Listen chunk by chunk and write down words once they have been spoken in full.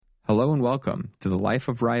Hello and welcome to The Life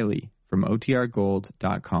of Riley from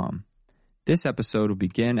OTRGold.com. This episode will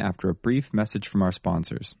begin after a brief message from our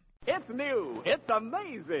sponsors. It's new. It's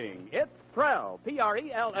amazing. It's Prell,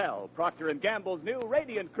 P-R-E-L-L, Procter & Gamble's new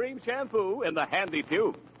Radiant Cream Shampoo in the handy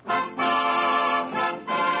tube.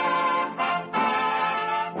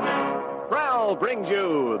 Prell brings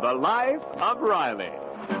you The Life of Riley.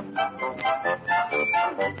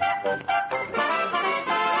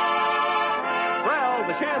 Prell,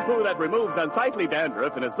 the shampoo that removes unsightly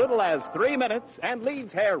dandruff in as little as 3 minutes and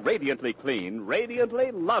leaves hair radiantly clean, radiantly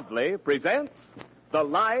lovely, presents The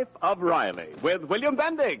Life of Riley with William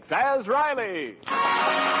Bendix as Riley.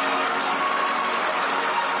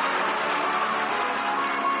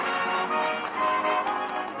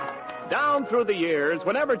 Down through the years,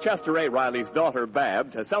 whenever Chester A. Riley's daughter,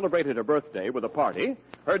 Babs, has celebrated her birthday with a party,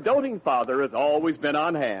 her doting father has always been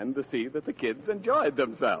on hand to see that the kids enjoyed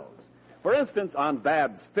themselves. For instance, on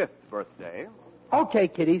Babs' 5th birthday... Okay,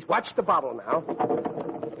 kiddies, watch the bottle now.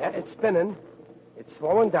 Yeah, it's spinning. It's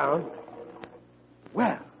slowing down.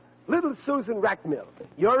 Well, little Susan Rackmill,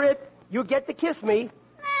 you're it. You get to kiss me.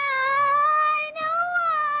 I don't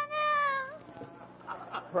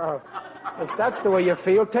wanna. Well, if that's the way you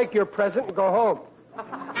feel, take your present and go home.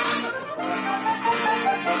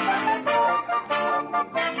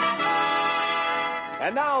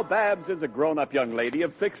 And now Babs is a grown-up young lady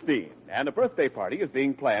of 16, and a birthday party is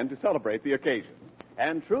being planned to celebrate the occasion.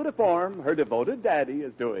 And true to form, her devoted daddy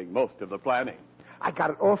is doing most of the planning. I got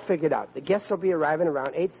it all figured out. The guests will be arriving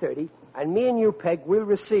around 8:30, and me and you, Peg, will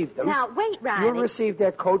receive them. Now, wait, Riley. You'll receive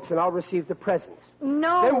their coats, and I'll receive the presents.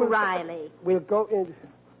 No, Then Riley. We'll go in...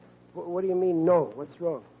 What do you mean, no? What's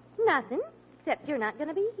wrong? Nothing, except you're not going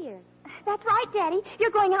to be here. That's right, Daddy. You're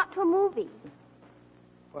going out to a movie.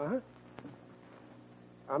 What?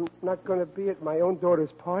 I'm not going to be at my own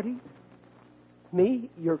daughter's party? Me,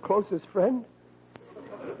 your closest friend?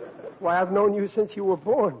 Why, I've known you since you were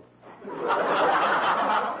born.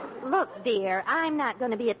 Look, dear, I'm not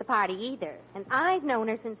going to be at the party either. And I've known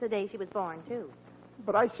her since the day she was born, too.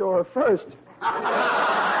 But I saw her first.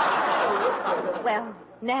 Well,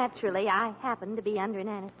 naturally, I happened to be under an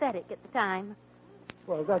anesthetic at the time.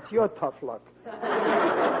 Well, that's your tough luck.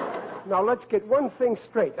 Now, let's get one thing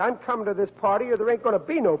straight. I'm coming to this party or there ain't going to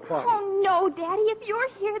be no party. Oh, no, Daddy. If you're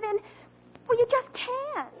here, then... Well, you just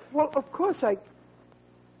can't. Well, of course I...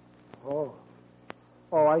 Oh,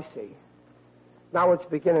 I see. Now it's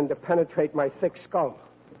beginning to penetrate my thick skull.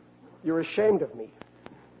 You're ashamed of me.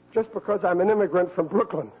 Just because I'm an immigrant from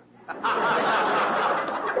Brooklyn.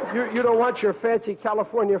 You don't want your fancy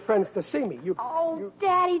California friends to see me.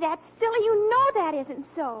 Daddy, that's silly. You know that isn't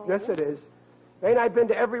so. Yes, it is. Ain't I been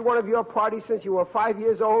to every one of your parties since you were 5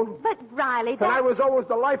 years old? But, Riley, And I was always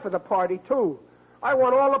the life of the party, too. I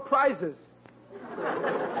won all the prizes.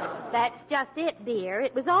 That's just it, dear.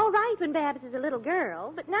 It was all right when Babs was a little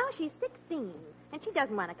girl, but now she's 16, and she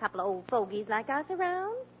doesn't want a couple of old fogies like us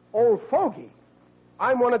around. Old fogey?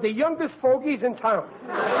 I'm one of the youngest fogies in town.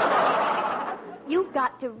 You've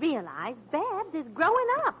got to realize Babs is growing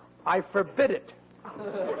up. I forbid it.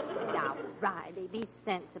 Now, Riley, be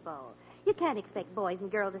sensible. You can't expect boys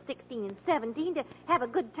and girls of 16 and 17 to have a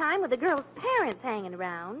good time with the girl's parents hanging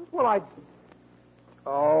around. Well,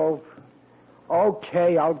 Oh,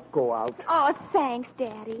 okay, I'll go out. Oh, thanks,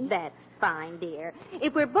 Daddy. That's fine, dear.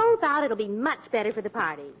 If we're both out, it'll be much better for the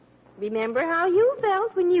party. Remember how you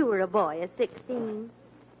felt when you were a boy of 16.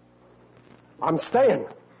 I'm staying.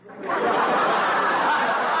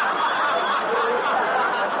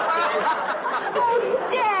 Oh,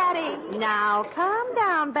 Daddy! Now, calm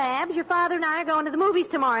down, Babs. Your father and I are going to the movies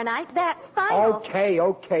tomorrow night. That's final. Okay,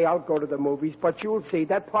 I'll go to the movies, but you'll see,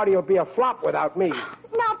 that party will be a flop without me.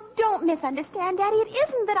 Now, don't misunderstand, Daddy. It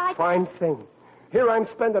isn't that I... Fine thing. Here I'm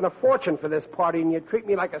spending a fortune for this party, and you treat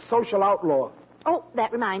me like a social outlaw. Oh,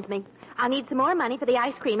 that reminds me. I'll need some more money for the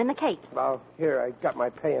ice cream and the cake. Well, here, I got my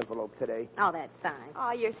pay envelope today. Oh, that's fine.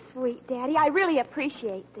 Oh, you're sweet, Daddy. I really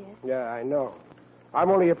appreciate this. Yeah, I know. I'm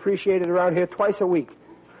only appreciated around here twice a week.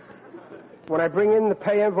 When I bring in the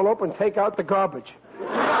pay envelope and take out the garbage.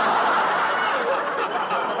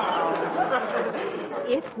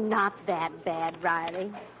 It's not that bad,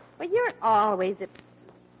 Riley. Well, you're always a...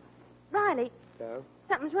 Riley, Yeah?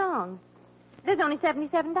 something's wrong. There's only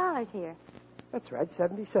 $77 here. That's right,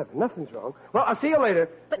 77. Nothing's wrong. Well, I'll see you later.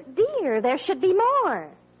 But, dear, there should be more.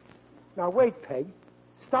 Now, wait, Peg.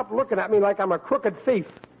 Stop looking at me like I'm a crooked thief.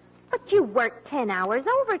 But you worked 10 hours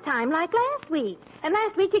overtime like last week. And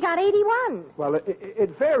last week you got 81. Well,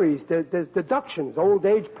 it varies. There's deductions, old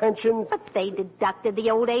age pensions. But they deducted the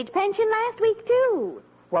old age pension last week, too.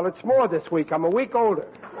 Well, it's more this week. I'm a week older.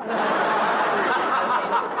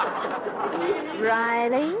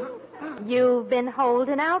 Riley, you've been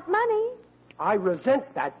holding out money. I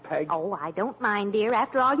resent that, Peg. Oh, I don't mind, dear.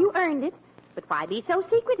 After all, you earned it. But why be so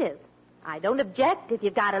secretive? I don't object if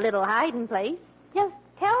you've got a little hiding place. Just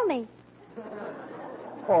tell me.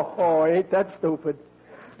 Oh, ain't that stupid?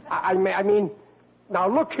 I mean, now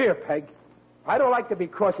look here, Peg. I don't like to be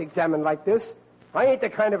cross-examined like this. I ain't the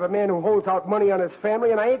kind of a man who holds out money on his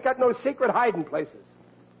family, and I ain't got no secret hiding places.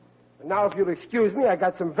 And now, if you'll excuse me, I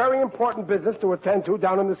got some very important business to attend to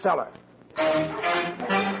down in the cellar. Hey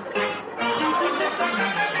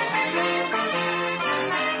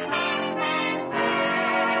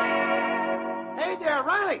there,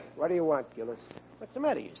 Riley. What do you want, Gillis? What's the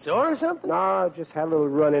matter? You sore or something? No, just had a little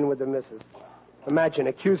run-in with the missus. Imagine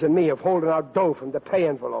accusing me of holding out dough from the pay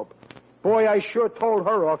envelope. Boy, I sure told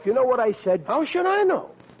her off. You know what I said? How should I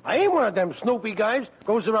know? I ain't one of them Snoopy guys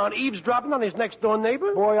goes around eavesdropping on his next-door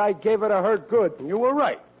neighbor. Boy, I gave it a hurt good. You were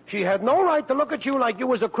right. She had no right to look at you like you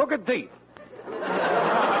was a crooked thief.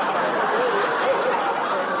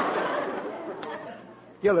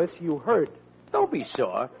 Gillis, you heard. Don't be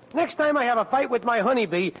sore. Next time I have a fight with my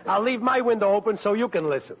honeybee, I'll leave my window open so you can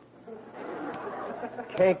listen.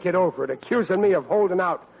 Can't get over it, accusing me of holding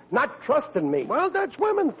out, not trusting me. Well, that's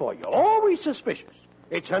women for you. Always suspicious.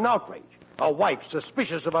 It's an outrage. A wife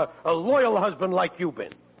suspicious of a loyal husband like you've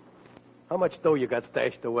been. How much dough you got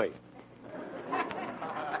stashed away?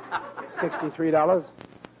 $63.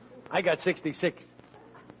 I got 66.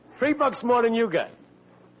 $3 more than you got.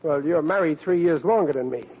 Well, you're married 3 years longer than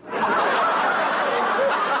me.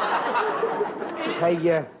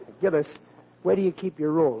 Hey, Gillis, where do you keep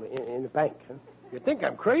your roll? In the bank, huh? You think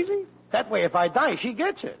I'm crazy? That way, if I die, she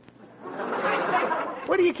gets it.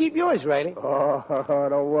 Where do you keep yours, Riley? Oh,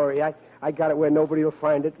 don't worry. I got it where nobody will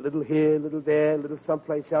find it. Little here, little there, little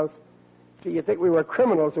someplace else. Gee, you think we were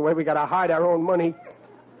criminals the way we got to hide our own money?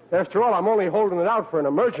 After all, I'm only holding it out for an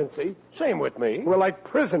emergency. Same with me. We're like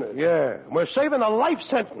prisoners. Yeah, we're saving a life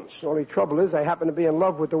sentence. The only trouble is I happen to be in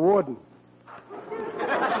love with the warden.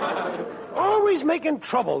 Always making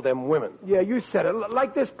trouble, them women. Yeah, you said it.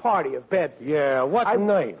 Like this party of beds. Yeah, what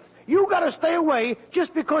night? You got to stay away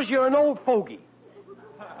just because you're an old fogey.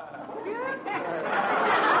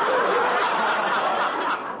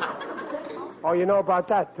 Oh, you know about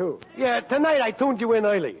that, too? Yeah, tonight I tuned you in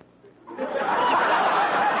early.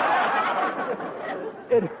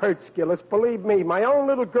 It hurts, Gillis. Believe me, my own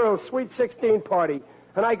little girl's sweet 16 party,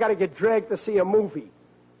 and I got to get dragged to see a movie.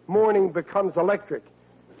 Morning becomes electric.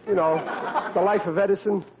 You know, the life of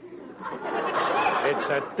Edison. It's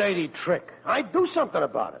a dirty trick. I'd do something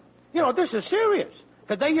about it. You know, this is serious.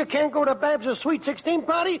 Today you can't go to Babs' sweet 16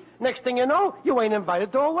 party. Next thing you know, you ain't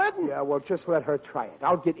invited to a wedding. Yeah, well, just let her try it.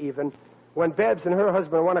 I'll get even. When Babs and her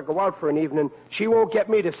husband want to go out for an evening, she won't get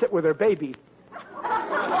me to sit with her baby.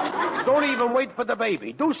 Don't even wait for the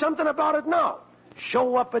baby. Do something about it now.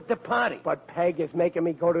 Show up at the party. But Peg is making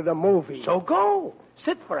me go to the movie. So go.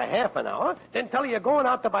 Sit for a half an hour, then tell her you're going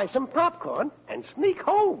out to buy some popcorn and sneak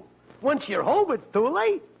home. Once you're home, it's too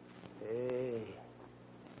late. Hey.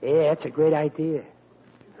 Yeah, that's a great idea.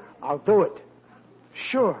 I'll do it.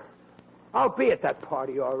 Sure. I'll be at that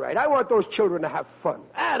party, all right. I want those children to have fun.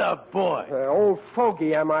 Attaboy. Old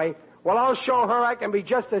fogey, am I? Well, I'll show her I can be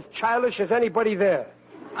just as childish as anybody there.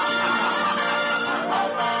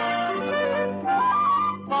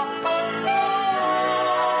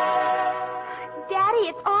 Daddy,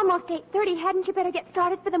 it's almost 8:30. Hadn't you better get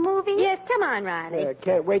started for the movie? Yes, come on, Riley.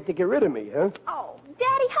 Can't wait to get rid of me, huh? Oh,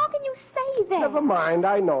 Daddy, how can you say that? Never mind,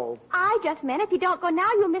 I know. I just meant if you don't go now,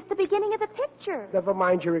 you'll miss the beginning of the picture. Never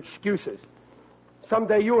mind your excuses.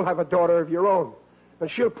 Someday you'll have a daughter of your own, and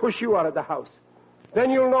she'll push you out of the house. Then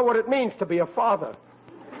you'll know what it means to be a father.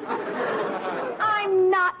 I'm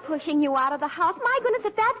not pushing you out of the house. My goodness,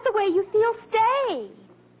 if that's the way you feel, stay.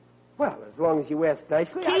 Well, as long as you ask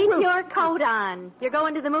nicely, I Keep will. your coat on. You're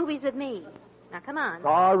going to the movies with me. Now, come on.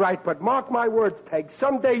 All right, but mark my words, Peg.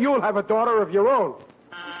 Someday you'll have a daughter of your own.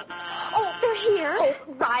 Oh, they're here. Oh,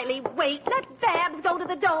 Riley, wait. Let Babs go to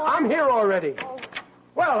the door. I'm here already.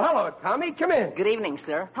 Well, hello, Tommy. Come in. Good evening,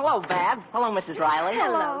 sir. Hello, Babs. Hello, Mrs. Riley.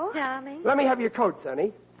 Hello, Tommy. Let me have your coat,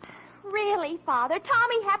 Sonny. Really, Father?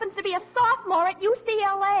 Tommy happens to be a sophomore at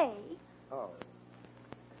UCLA. Oh.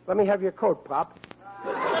 Let me have your coat, Pop.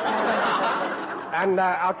 And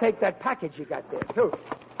I'll take that package you got there, too.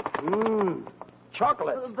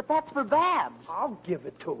 Chocolates. But that's for Babs. I'll give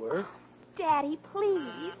it to her. Daddy,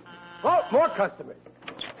 please. Oh, more customers.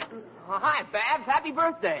 Hi, Babs. Happy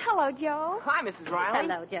birthday. Hello, Joe. Hi, Mrs. Riley.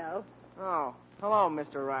 Hello, Joe. Oh, hello,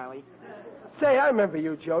 Mr. Riley. Say, I remember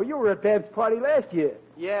you, Joe. You were at Bab's party last year.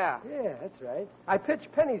 Yeah. Yeah, that's right. I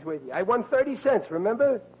pitched pennies with you. I won 30 cents,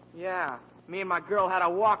 remember? Yeah, me and my girl had a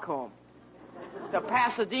walk home. To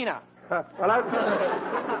Pasadena. Well,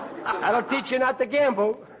 that'll teach you not to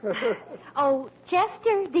gamble. Oh,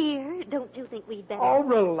 Chester, dear, don't you think we'd better... Oh,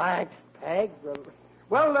 relax, Peg.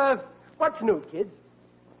 Well, what's new, kids?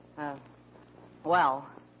 Well,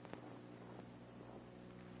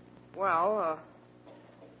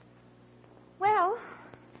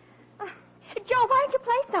 Joe, why don't you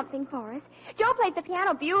play something for us? Joe played the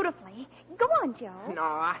piano beautifully. Go on, Joe. no,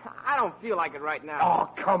 I don't feel like it right now. Oh,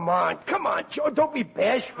 come on, Joe. Don't be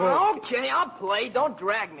bashful. Okay, I'll play. Don't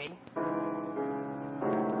drag me.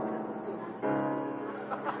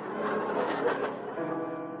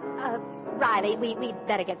 Riley, we'd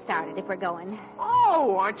better get started if we're going.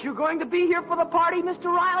 Oh, aren't you going to be here for the party, Mr.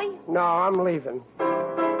 Riley? No, I'm leaving.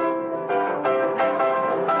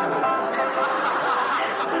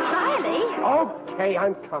 Riley? Okay,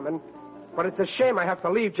 I'm coming. But it's a shame I have to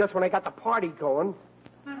leave just when I got the party going.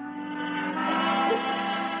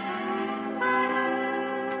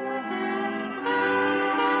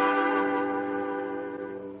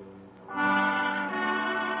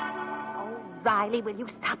 Riley, will you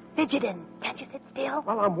stop fidgeting? Can't you sit still?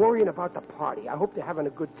 Well, I'm worrying about the party. I hope they're having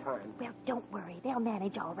a good time. Well, don't worry. They'll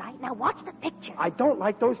manage all right. Now watch the picture. I don't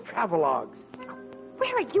like those travelogues.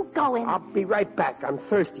 Where are you going? I'll be right back. I'm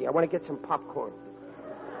thirsty. I want to get some popcorn.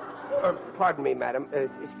 Pardon me, madam.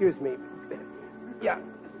 Excuse me. Yeah.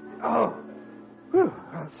 Oh. Whew.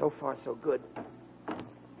 Oh, so far, so good.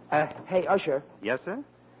 Hey, Usher. Yes, sir?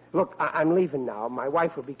 Look, I'm leaving now. My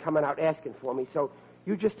wife will be coming out asking for me, so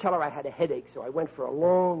you just tell her I had a headache, so I went for a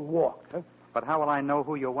long walk. Huh? But how will I know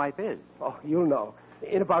who your wife is? Oh, you'll know.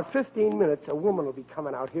 In about 15 minutes, a woman will be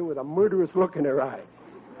coming out here with a murderous look in her eye.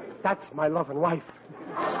 That's my loving wife.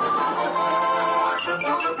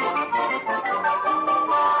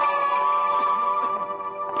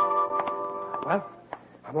 Well,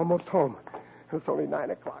 I'm almost home. It's only 9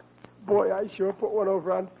 o'clock. Boy, I sure put one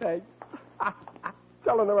over on Peg.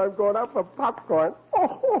 Telling her I'm going out for popcorn.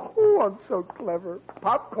 Oh, I'm so clever.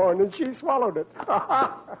 Popcorn, and she swallowed it.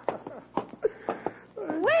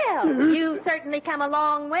 Well, you've certainly come a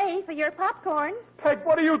long way for your popcorn. Peg,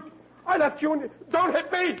 what are you... I left you in... Don't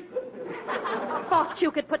hit me! Thought you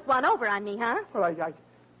could put one over on me, huh? Well, I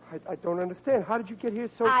don't understand. How did you get here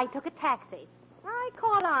so... I took a taxi. I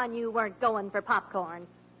caught on you weren't going for popcorn.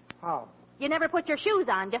 How? You never put your shoes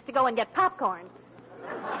on just to go and get popcorn.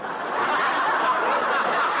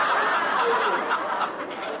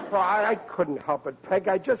 Well, I couldn't help it, Peg.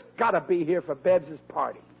 I just gotta be here for Babs's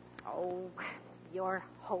party. Oh, you're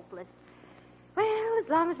hopeless. Well, as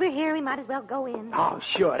long as we're here, we might as well go in. Oh,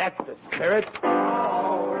 sure. That's the spirit. Why,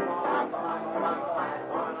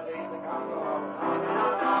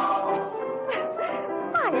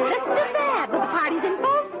 listen to that. Well, the party's in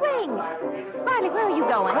full swing. Riley, where are you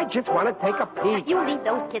going? I just want to take a peek. You leave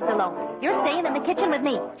those kids alone. You're staying in the kitchen with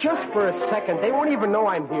me. Just for a second. They won't even know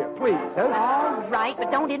I'm here. Please, huh? All right, but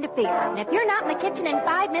don't interfere. And if you're not in the kitchen in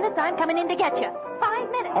 5 minutes, I'm coming in to get you. 5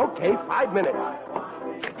 minutes. Okay, 5 minutes.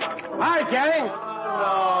 Hi, gang.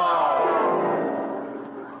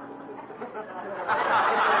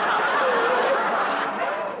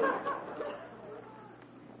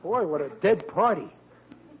 Boy, what a dead party.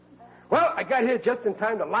 Well, I got here just in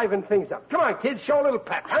time to liven things up. Come on, kids, show a little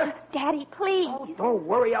pep, huh? Daddy, please. Oh, don't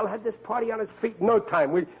worry. I'll have this party on its feet in no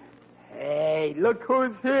time. Hey, look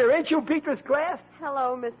who's here. Ain't you Beatrice Glass?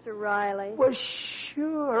 Hello, Mr. Riley. Well,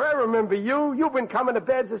 sure. I remember you. You've been coming to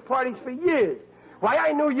Babs's parties for years. Why,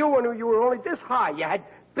 I knew you when you were only this high. You had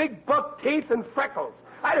big buck teeth and freckles.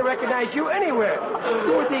 I'd have recognized you anywhere.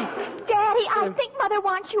 You were the... Daddy, I think Mother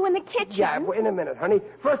wants you in the kitchen. Yeah, well, in a minute, honey.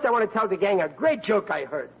 First, I want to tell the gang a great joke I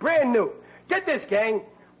heard. Brand new. Get this, gang.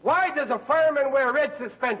 Why does a fireman wear red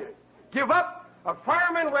suspenders? Give up. A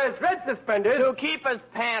fireman wears red suspenders... To keep his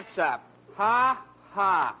pants up. Ha,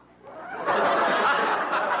 ha.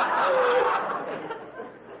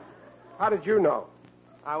 How did you know?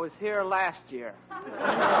 I was here last year.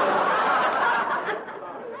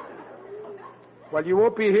 Well, you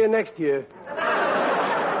won't be here next year.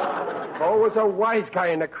 Always a wise guy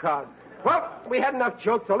in the crowd. Well, we had enough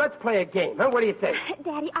jokes, so let's play a game, huh? What do you say?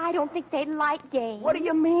 Daddy, I don't think they like games. What do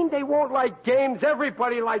you mean they won't like games?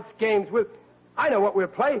 Everybody likes games. I know what we'll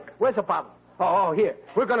play. Where's the bottle? Oh, here.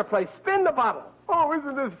 We're going to play Spin the Bottle. Oh,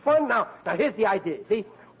 isn't this fun? Now, here's the idea. See,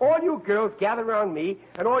 all you girls gather around me,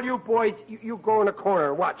 and all you boys, you go in a corner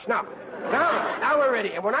and watch. Now we're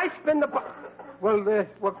ready. And when I spin the bottle...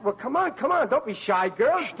 Well, come on. Don't be shy,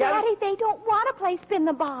 girls. Daddy, they don't want to play Spin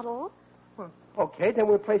the Bottle. Well, okay, then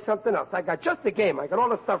we'll play something else. I got just the game. I got all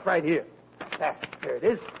the stuff right here. There it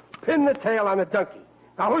is. Pin the tail on the donkey.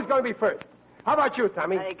 Now, who's going to be first? How about you,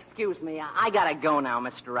 Tommy? Excuse me. I gotta go now,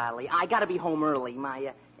 Mr. Riley. I gotta be home early.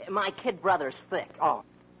 My kid brother's sick. Oh.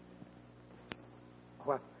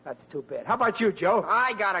 Well, that's too bad. How about you, Joe?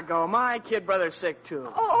 I gotta go. My kid brother's sick, too.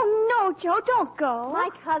 Oh, no, Joe, don't go. My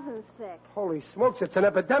cousin's sick. Holy smokes, it's an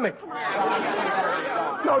epidemic.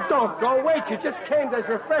 No, don't go. Wait, you just came. There's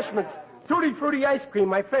refreshments. Tutti Frutti ice cream,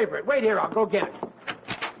 my favorite. Wait here, I'll go get it.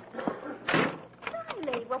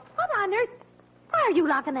 Riley, well, what on earth? Why are you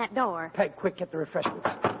locking that door? Peg, quick, get the refreshments.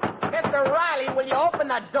 Mr. Riley, will you open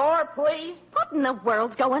the door, please? What in the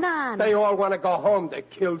world's going on? They all want to go home, the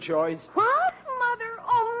killjoys. What? Mother,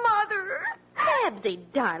 oh, Mother. Babsy,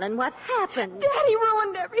 darling, what happened? Daddy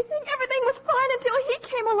ruined everything. Everything was fine until he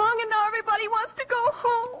came along, and now everybody wants to go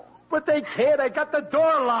home. But they can't. I got the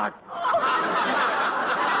door locked. Oh,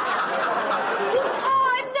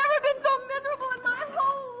 I've never been so miserable in my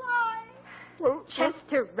whole life. Well,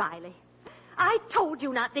 Chester Riley. I told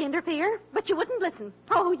you not to interfere, but you wouldn't listen.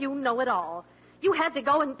 Oh, you know it all. You had to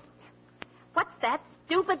go and... What's that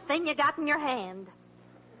stupid thing you got in your hand?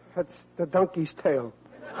 that's the donkey's tail.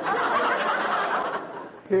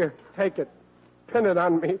 Here, take it. Pin it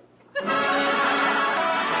on me.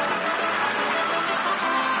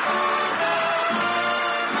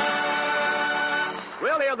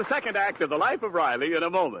 We'll hear the second act of The Life of Riley in a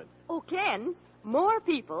moment. Oh, Ken, more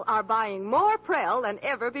people are buying more Prel than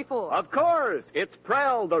ever before. Of course, it's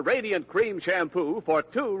Prel, the Radiant Cream Shampoo, for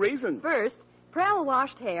two reasons. First, Prel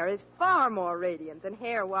washed hair is far more radiant than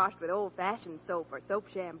hair washed with old-fashioned soap or soap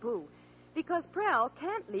shampoo, because Prel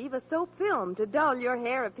can't leave a soap film to dull your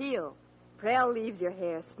hair appeal. Prel leaves your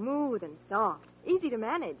hair smooth and soft, easy to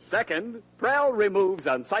manage. Second, Prel removes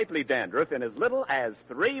unsightly dandruff in as little as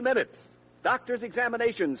 3 minutes. Doctors'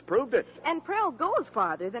 examinations proved it. And Prel goes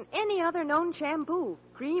farther than any other known shampoo,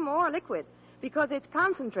 cream or liquid, because it's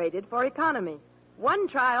concentrated for economy. One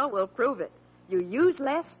trial will prove it. You use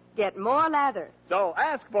less, get more lather. So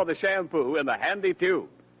ask for the shampoo in the handy tube.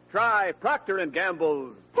 Try Procter &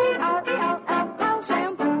 Gamble's Prel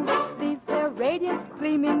shampoo leaves their radiant,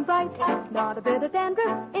 gleaming bright. Not a bit of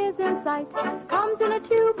dandruff is in sight. Comes in a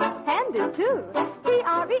tube, handy too.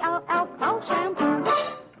 Prel shampoo.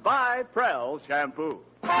 Buy Prel shampoo.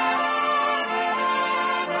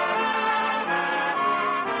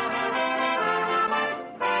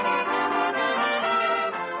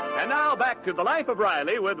 And now back to The Life of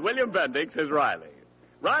Riley with William Bendix as Riley.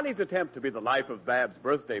 Riley's attempt to be the life of Bab's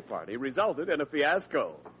birthday party resulted in a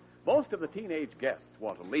fiasco. Most of the teenage guests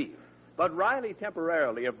want to leave, but Riley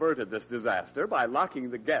temporarily averted this disaster by locking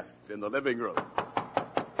the guests in the living room.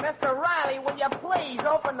 Mr. Riley, will you please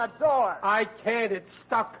open the door? I can't. It's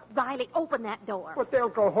stuck. Riley, open that door. But they'll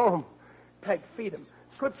go home. Peg, feed them.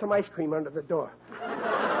 Slip some ice cream under the door.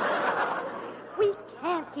 We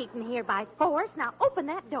can't keep him here by force. Now open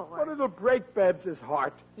that door. But it'll break Babs'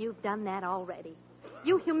 heart. You've done that already.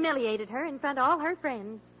 You humiliated her in front of all her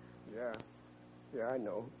friends. Yeah, I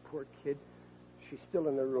know. Poor kid. She's still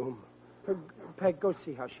in the room. Peg, go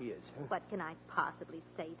see how she is. Huh? What can I possibly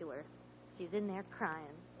say to her? She's in there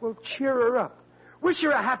crying. Well, cheer her up. Wish her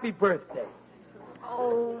a happy birthday.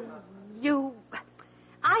 Oh, you...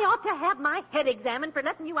 I ought to have my head examined for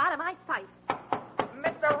letting you out of my sight.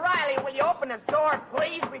 Mr. Riley, will you open the door,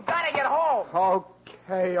 please? We've got to get home.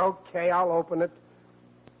 Okay, I'll open it.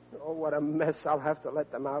 Oh, what a mess. I'll have to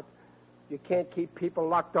let them out. You can't keep people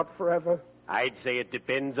locked up forever. I'd say it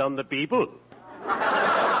depends on the people.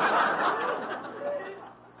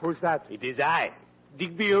 Who's that? It is I,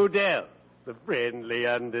 Digby Odell, the friendly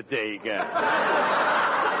undertaker.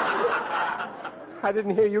 I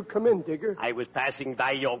didn't hear you come in, Digger. I was passing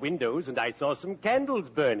by your windows and I saw some candles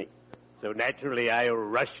burning. So naturally, I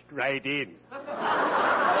rushed right in.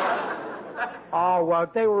 Oh, well,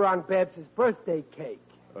 they were on Babs' birthday cake.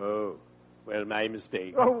 Oh, well, my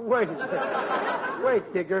mistake. Oh, wait.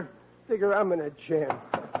 Wait, Digger. Digger, I'm in a jam.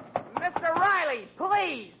 Mr. Riley,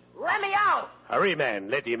 please, let me out. Hurry, man,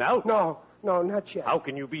 let him out. No, not yet. How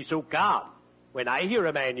can you be so calm? When I hear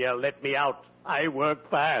a man yell, let me out, I work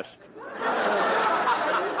fast.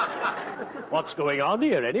 What's going on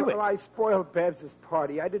here, anyway? Well, I spoiled Babs'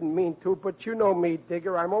 party. I didn't mean to, but you know me,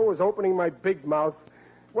 Digger. I'm always opening my big mouth.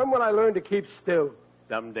 When will I learn to keep still?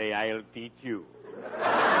 Someday I'll teach you.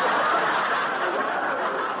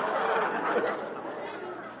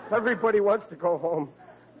 Everybody wants to go home.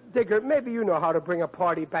 Digger, maybe you know how to bring a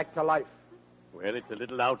party back to life. Well, it's a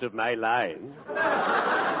little out of my line.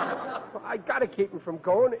 I gotta keep him from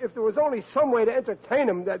going. If there was only some way to entertain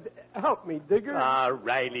him, that'd help me, Digger. Ah,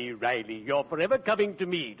 Riley, you're forever coming to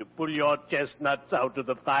me to pull your chestnuts out of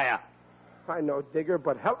the fire. I know, Digger,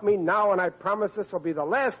 but help me now, and I promise this will be the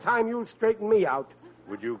last time you'll straighten me out.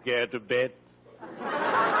 Would you care to bet?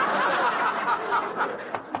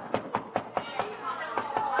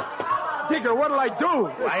 Digger, what'll I do?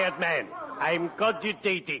 Quiet, man. I'm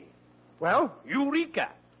cogitating. Well? Eureka!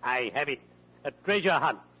 I have it. A treasure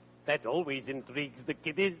hunt. That always intrigues the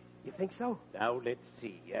kiddies. You think so? Now, let's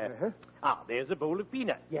see. Uh-huh. There's a bowl of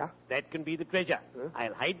peanuts. Yeah? That can be the treasure.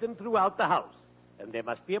 I'll hide them throughout the house. And there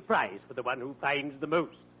must be a prize for the one who finds the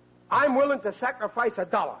most. I'm willing to sacrifice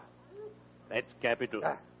 $1. That's capital.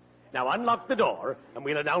 Now unlock the door, and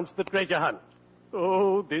we'll announce the treasure hunt.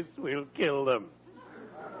 Oh, this will kill them.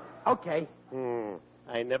 Okay.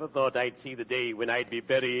 I never thought I'd see the day when I'd be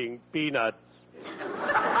burying peanuts.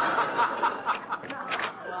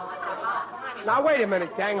 Now, wait a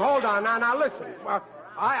minute, gang. Hold on. Now, listen. Well,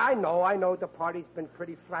 I know the party's been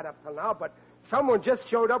pretty flat up till now, but someone just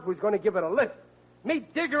showed up who's going to give it a lift.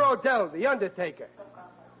 Meet Digger Odell, the Undertaker.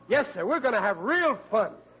 Yes, sir. We're going to have real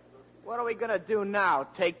fun. What are we going to do now?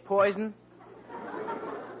 Take poison?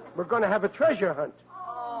 We're going to have a treasure hunt.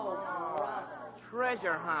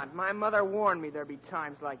 Treasure hunt. My mother warned me there'd be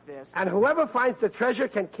times like this. And whoever finds the treasure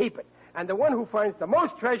can keep it. And the one who finds the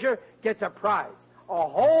most treasure gets a prize. A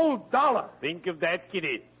whole $1. Think of that,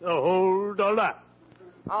 kiddies. A whole $1.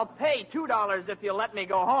 I'll pay $2 if you let me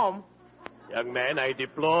go home. Young man, I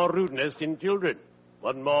deplore rudeness in children.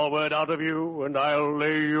 One more word out of you, and I'll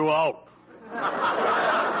lay you out.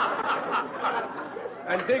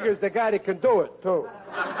 And Digger's the guy that can do it, too.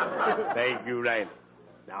 Thank you, Riley.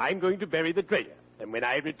 Now, I'm going to bury the treasure. And when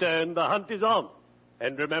I return, the hunt is on.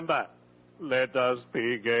 And remember, let us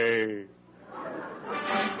be gay.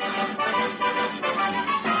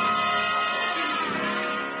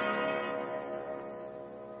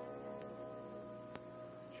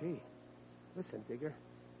 Gee, listen, Digger.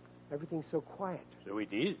 Everything's so quiet. So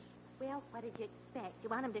it is. Well, what did you expect? You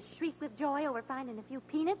want him to shriek with joy over finding a few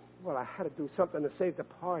peanuts? Well, I had to do something to save the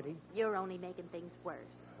party. You're only making things worse.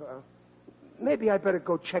 Maybe I better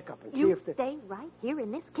go check up and see if they... stay right here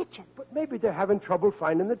in this kitchen. But maybe they're having trouble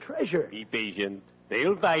finding the treasure. Be patient.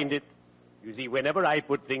 They'll find it. You see, whenever I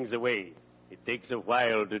put things away, it takes a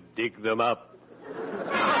while to dig them up.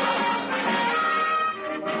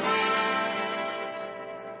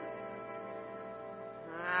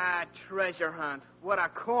 Treasure hunt. What a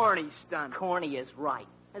corny stunt. Corny is right.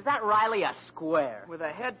 Is that Riley a square? With a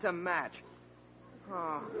head to match.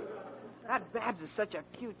 Oh, that Babs is such a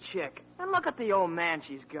cute chick. And look at the old man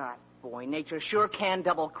she's got. Boy, nature sure can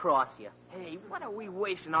double-cross you. Hey, what are we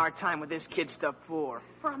wasting our time with this kid stuff for?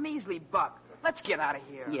 For a measly $1. Let's get out of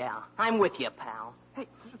here. Yeah, I'm with you, pal. Hey,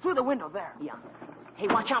 through the window there. Yeah. Hey,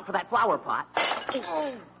 watch out for that flower pot.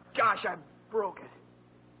 Oh, gosh, I broke it.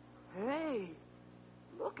 Hey,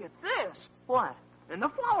 look at this. What? In the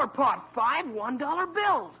flower pot, 5 $1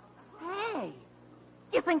 bills. Hey,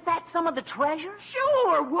 you think that's some of the treasure?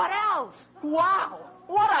 Sure, what else? Wow,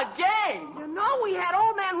 what a game! You know, we had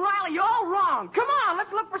old man Riley all wrong. Come on,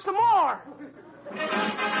 let's look for some more.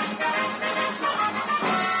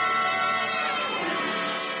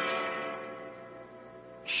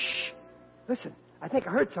 Shh. Listen, I think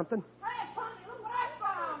I heard something. Hey, Punky, look what I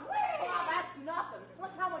found. Well, that's nothing.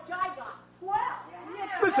 Look how much I got. 12.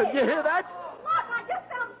 Listen, you hear that? Look, I just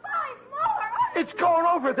found 5 more. It's going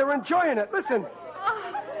over. They're enjoying it. Listen.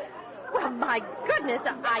 Well, my goodness,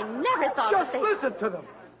 I never thought Just that listen to them.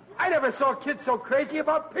 I never saw kids so crazy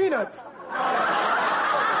about peanuts.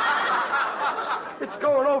 It's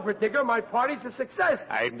going over, Digger. My party's a success.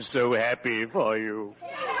 I'm so happy for you.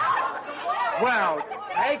 Well,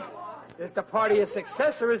 Peg, is the party a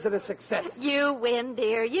success or is it a success? You win,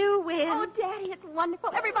 dear. You win. Oh, Daddy, it's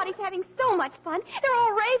wonderful. Everybody's having so much fun. They're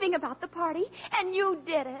all raving about the party, and you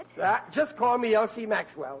did it. Just call me Elsie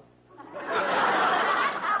Maxwell.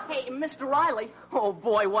 Hey, Mr. Riley. Oh,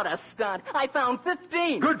 boy, what a stunt. I found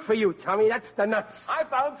 15. Good for you, Tommy. That's the nuts. I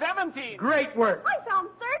found 17. Great work. I found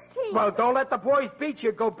 13. Well, don't let the boys beat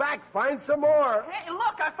you. Go back. Find some more. Hey,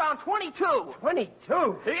 look, I found 22.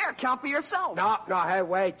 22? Here, count for yourself. No, hey,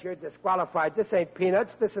 wait. You're disqualified. This ain't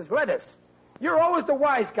peanuts. This is lettuce. You're always the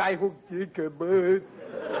wise guy who...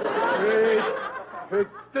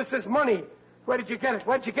 This is money. Where did you get it?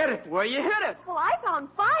 Where'd you get it? Where you hit it? Well, I found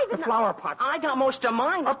 5 in The flower pot. I got most of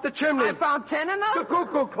mine. Up the chimney. I found 10 in The them.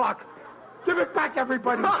 cuckoo clock. Give it back,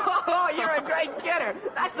 everybody. Oh, you're a great kidder.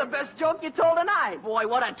 That's the best joke you told tonight. Boy,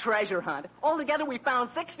 what a treasure hunt. Altogether, we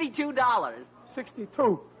found $62.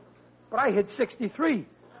 62. But I hit 63.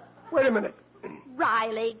 Wait a minute.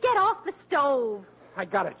 Riley, get off the stove. I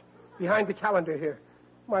got it. Behind the calendar here.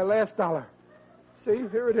 My last $1. See,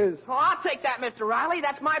 here it is. Oh, I'll take that, Mr. Riley.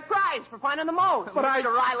 That's my prize for finding the most. But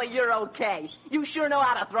Mr. Riley, you're okay. You sure know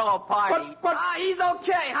how to throw a party. But... He's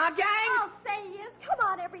okay, huh, gang? I'll say he is. Come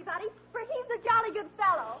on, everybody, for he's a jolly good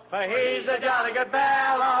fellow. For he's a jolly good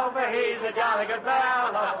fellow, for he's a jolly good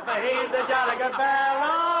fellow, for he's a jolly good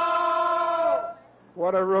fellow.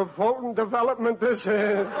 What a revolting development this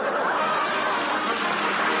is.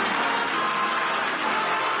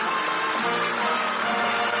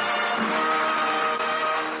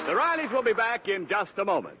 The Rileys will be back in just a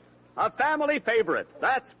moment. A family favorite.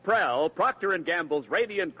 That's Prell, Procter & Gamble's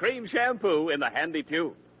Radiant Cream Shampoo in the handy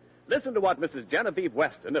tube. Listen to what Mrs. Genevieve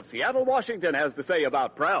Weston of Seattle, Washington has to say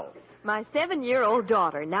about Prell. My 7-year-old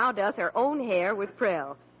daughter now does her own hair with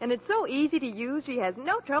Prell, and it's so easy to use she has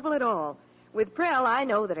no trouble at all. With Prell, I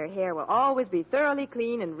know that her hair will always be thoroughly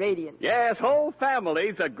clean and radiant. Yes, whole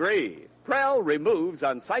families agree. Prell removes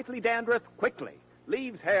unsightly dandruff quickly,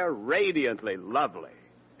 leaves hair radiantly lovely.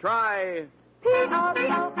 Try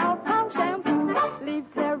P-R-E-L-L, Prell shampoo.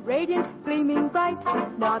 Leaves hair radiant, gleaming bright.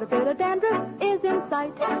 Not a bit of dandruff is in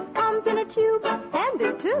sight. Comes in a tube,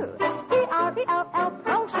 handy too. P-R-E-L-L,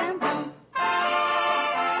 Prell shampoo.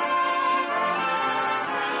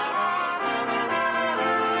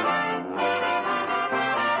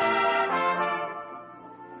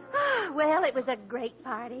 Well, it was a great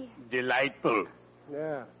party. delightful.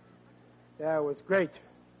 Yeah, it was great.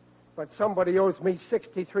 But somebody owes me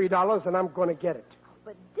 $63, and I'm going to get it.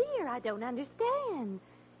 But, dear, I don't understand.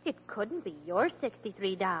 It couldn't be your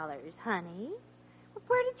 $63, honey.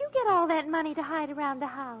 Where did you get all that money to hide around the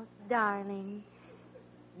house, darling?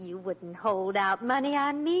 You wouldn't hold out money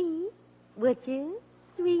on me, would you,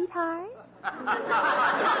 sweetheart?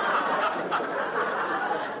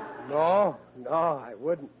 No, I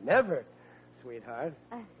wouldn't. Never, sweetheart.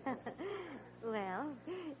 Well,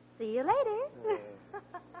 see you later.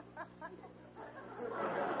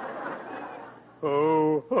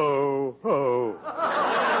 Ho, ho, ho.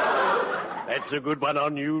 That's a good one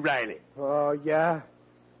on you, Riley. Oh, yeah?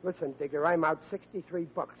 Listen, Digger, I'm out $63,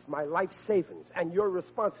 my life savings, and you're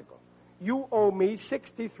responsible. You owe me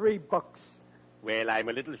 $63. Well, I'm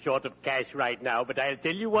a little short of cash right now, but I'll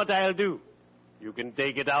tell you what I'll do. You can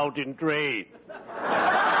take it out in trade.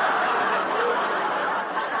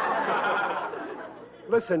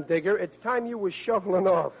 Listen, Digger, it's time you was shoveling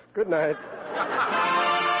off. Good night.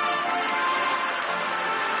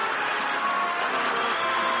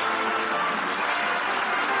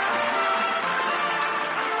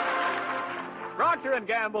 Procter &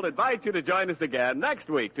 Gamble invites you to join us again next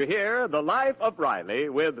week to hear The Life of Riley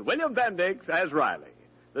with William Bendix as Riley.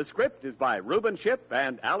 The script is by Reuben Shipp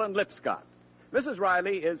and Alan Lipscott. Mrs.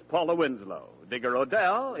 Riley is Paula Winslow. Digger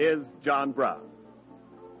Odell is John Brown.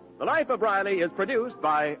 The Life of Riley is produced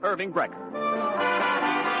by Irving Brecker.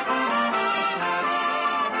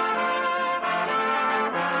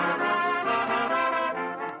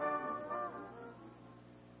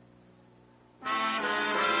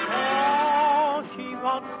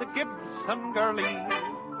 The Gibson girlie,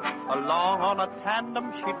 along on a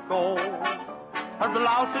tandem she'd go. Her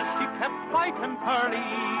blouses she kept white and pearly,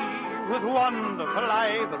 with wonderful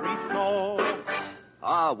ivory snow.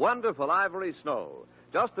 Ah, wonderful ivory snow.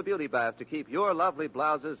 Just the beauty bath to keep your lovely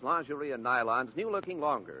blouses, lingerie, and nylons new-looking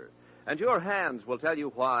longer. And your hands will tell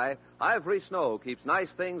you why Ivory Snow keeps nice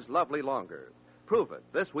things lovely longer. Prove it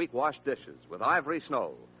this week. Wash dishes with Ivory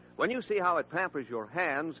Snow. When you see how it pampers your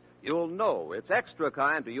hands, you'll know it's extra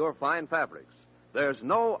kind to your fine fabrics. There's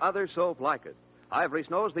no other soap like it. Ivory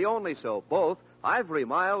Snow's the only soap, both ivory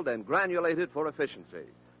mild and granulated for efficiency.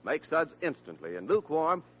 Make suds instantly and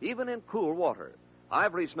lukewarm, even in cool water.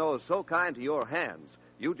 Ivory Snow is so kind to your hands,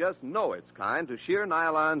 you just know it's kind to sheer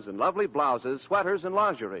nylons and lovely blouses, sweaters, and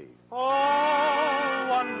lingerie. Oh,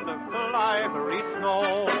 wonderful Ivory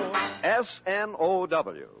Snow.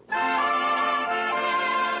 S-N-O-W.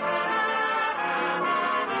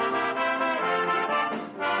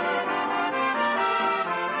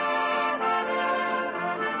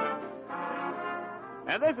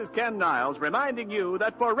 And this is Ken Niles reminding you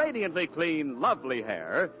that for radiantly clean, lovely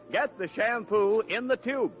hair, get the shampoo in the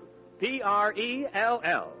tube.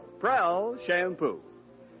 P-R-E-L-L. Prell Shampoo.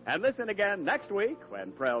 And listen again next week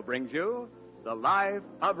when Prell brings you The Life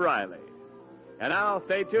of Riley. And now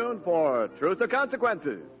stay tuned for Truth or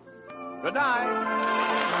Consequences. Good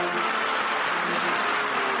night.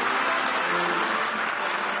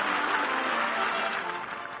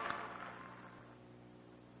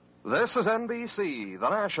 This is NBC, the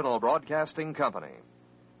national broadcasting company.